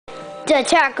The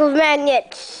Attack of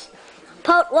Magnets,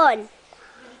 Part 1,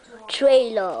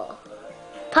 Trailer.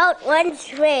 Part 1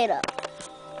 Trailer.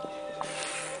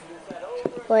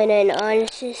 When an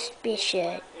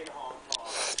unsuspicious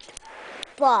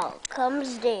ball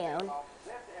comes down,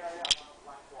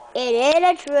 it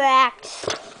attracts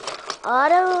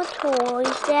auto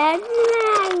toys that's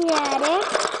magnetic,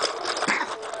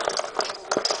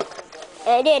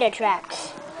 and it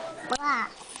attracts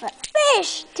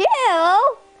fish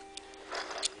too.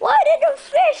 Why did the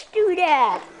fish do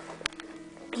that?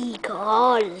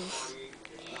 Because,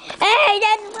 hey,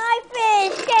 that's my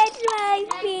fish! That's my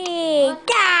fish!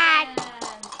 God!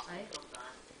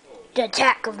 The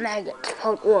Attack of Magnets,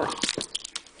 Part 1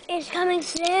 is coming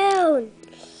soon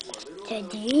to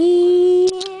the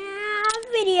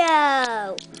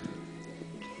video.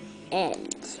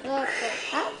 And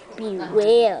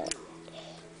beware.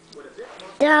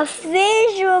 The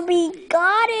fish will be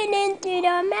gotten into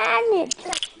the magnets.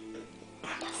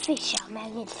 The fish are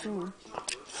magnet food.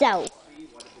 So,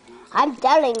 I'm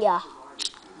telling ya,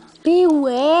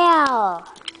 beware.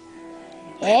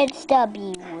 It's the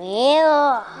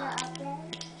beware.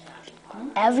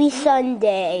 Every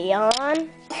Sunday on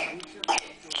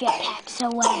Jetpacks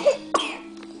Away.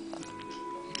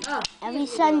 Every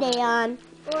Sunday on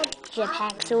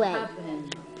Jetpacks Away.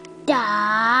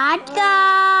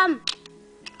 .com.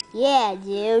 Yeah,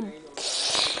 dude.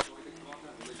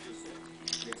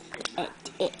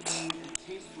 It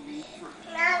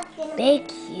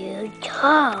make you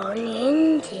turn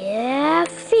into a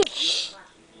fish.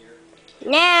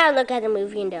 Now look at the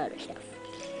movie and the other stuff.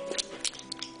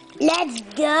 Let's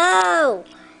go,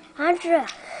 Andra.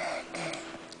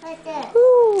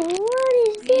 Ooh, what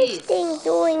is this thing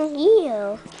doing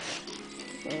here?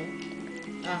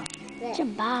 It's a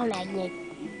ball magnet.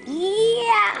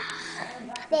 Yeah.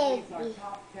 Baby.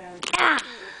 Ah.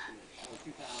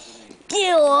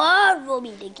 Too hard for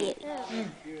me to get.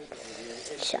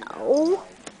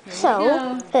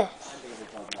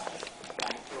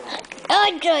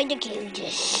 I'm trying to get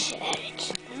this.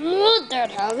 It's not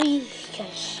that heavy.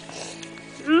 Just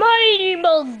mighty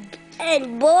mug.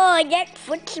 And boy, that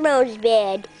foot smells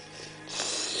bad.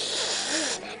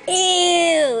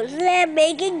 Ew, stop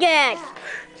making that.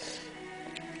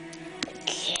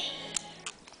 Okay.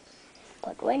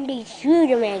 But when they threw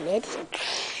the magnets,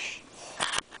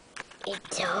 it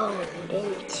turned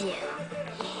into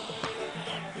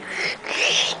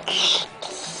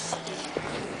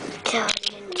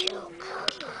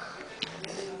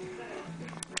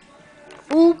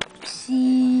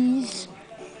oopsies.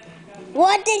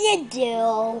 What did you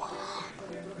do?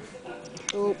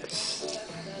 Oops.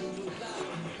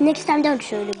 Next time don't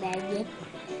show the magnet.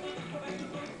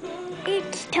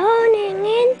 It's turning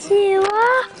into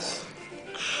a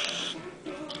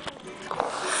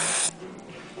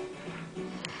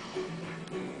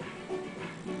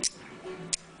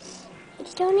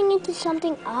turning into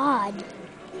something odd.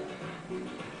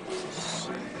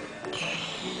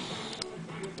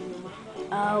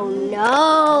 Oh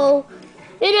no!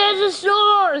 It has a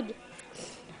sword!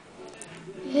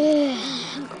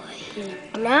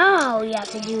 Now you have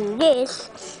to do this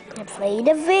and play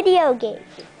the video game.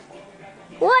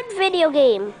 What video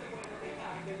game?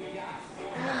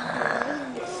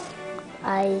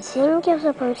 I think you're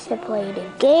supposed to play the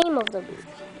game of the movie.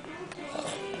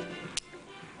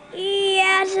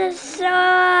 Yes, a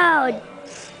sword!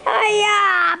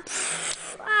 Ah!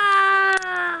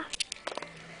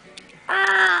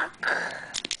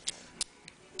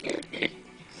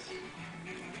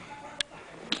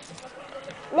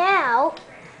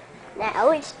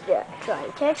 Now it's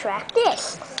trying to attract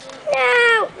this.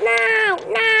 No!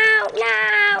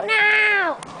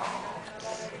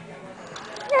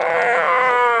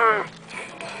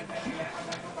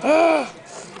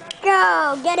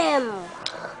 Go, get him!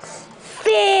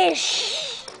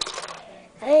 Fish!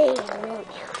 Hey,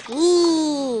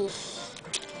 fish!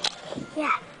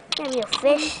 Yeah, have your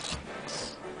fish.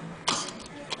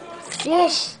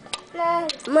 Fish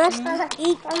must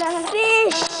eat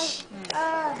fish.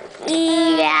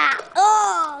 Yeah.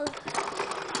 Oh.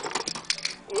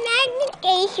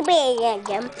 Magnification.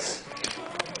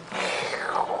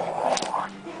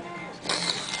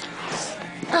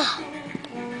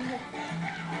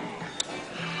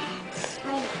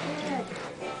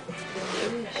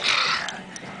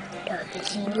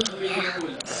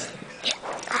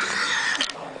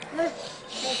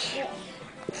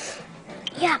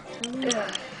 Yeah.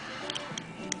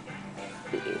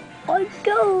 Oh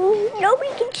no,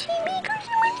 nobody can see me because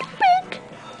I'm in the back.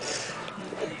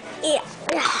 Yeah.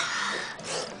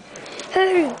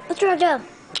 Hey, what's wrong, Joe?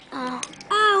 Oh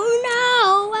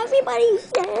no, everybody's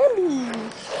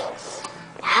zombies.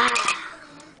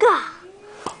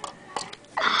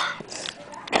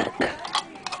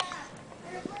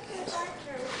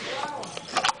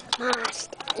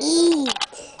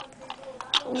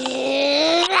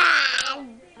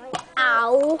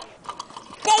 Wow.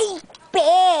 They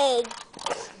big.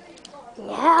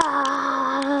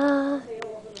 Yeah.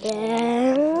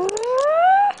 Yeah.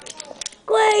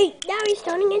 Wait, now he's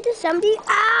turning into somebody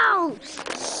else.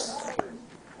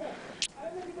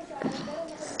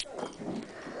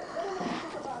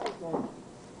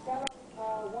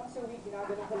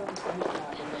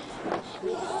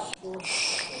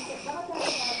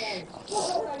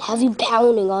 Heavy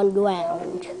pounding on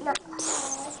ground.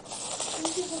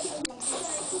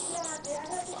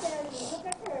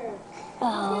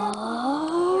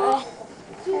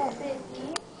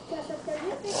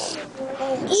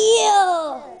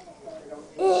 Here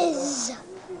is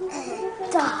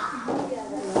the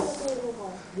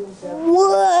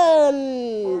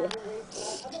one.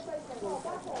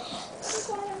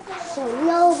 So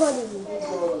nobody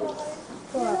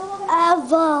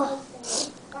forever,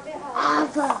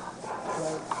 ever.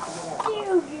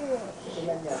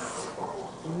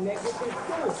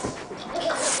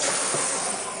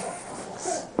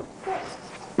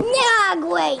 Yeah,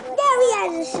 great. Now he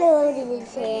has a sword in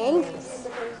his hand.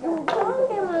 You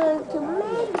turned him into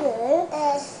Mega.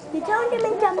 You turned him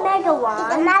into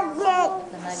Megawand.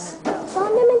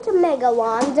 Turned him into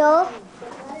Megawando.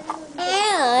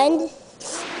 And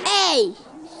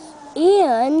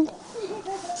and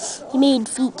he made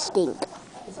feet stink.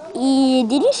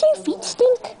 Did you say feet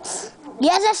stink? He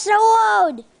has a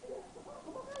sword.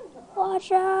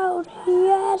 Watch out! He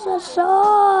has a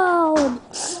sword.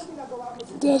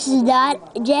 This is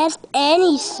not just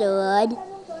any sword.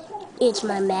 It's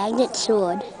my magnet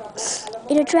sword.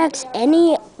 It attracts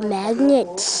any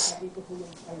magnets.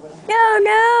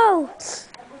 No!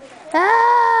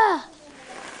 Ah!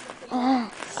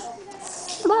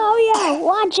 Oh yeah!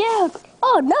 Watch out!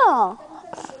 Oh no!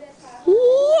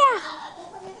 Yeah!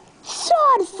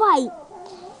 Sword fight!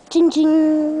 Ching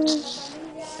ching!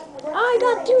 I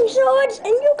got 2 swords and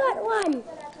you got 1.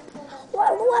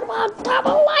 What about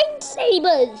double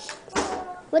lightsabers?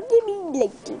 What do you mean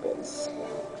lightsabers?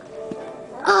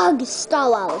 Ugh, Star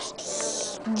Wars.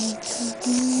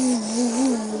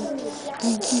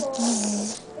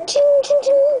 Ching ching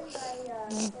ching.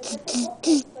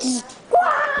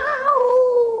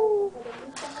 Wow!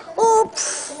 Oops!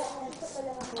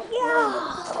 Yeah!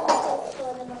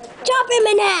 Chop him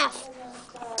in half!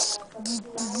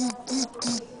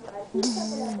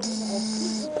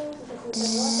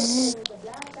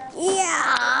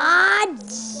 Yeah!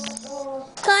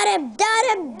 Cut him, done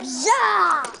him,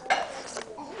 zah!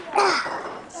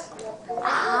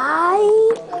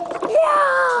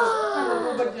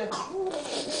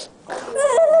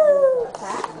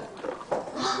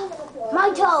 My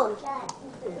turn.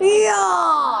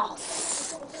 Yeah!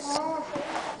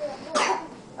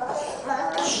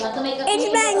 It's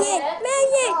magnet!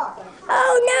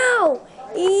 Oh no!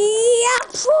 Yep!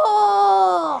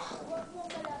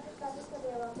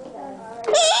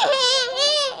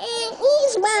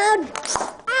 He's wild!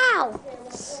 Ow!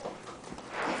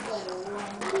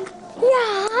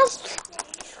 Yes!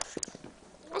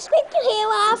 I scraped your hair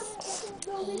off.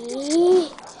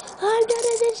 I'm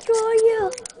gonna destroy you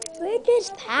with this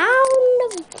pound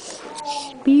of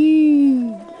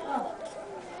speed.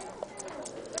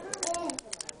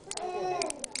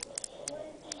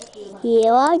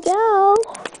 Here I go.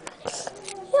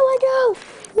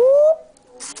 Whoop.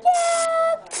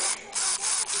 Yeah.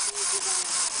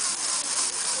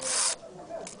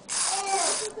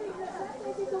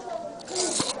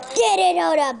 Did it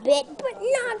out a bit, but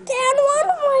knocked down one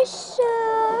of my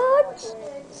swords.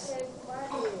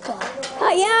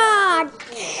 Oh yeah.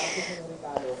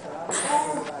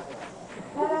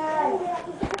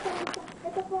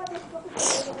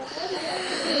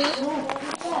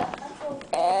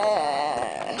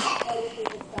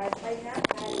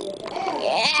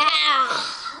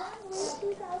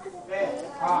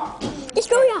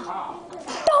 Destroyer!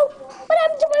 No! What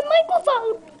happened to my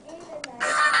microphone?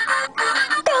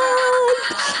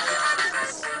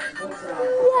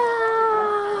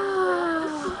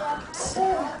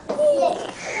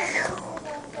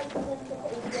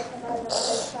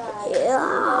 Here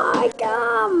I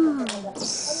come!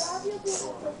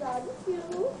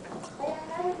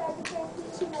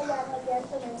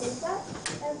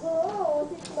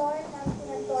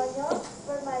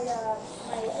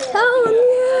 Oh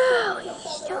no!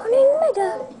 He's turning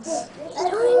mega!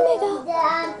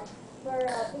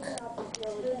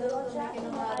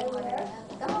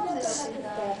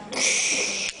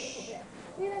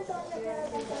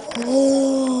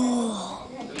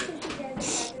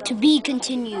 To be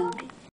continued.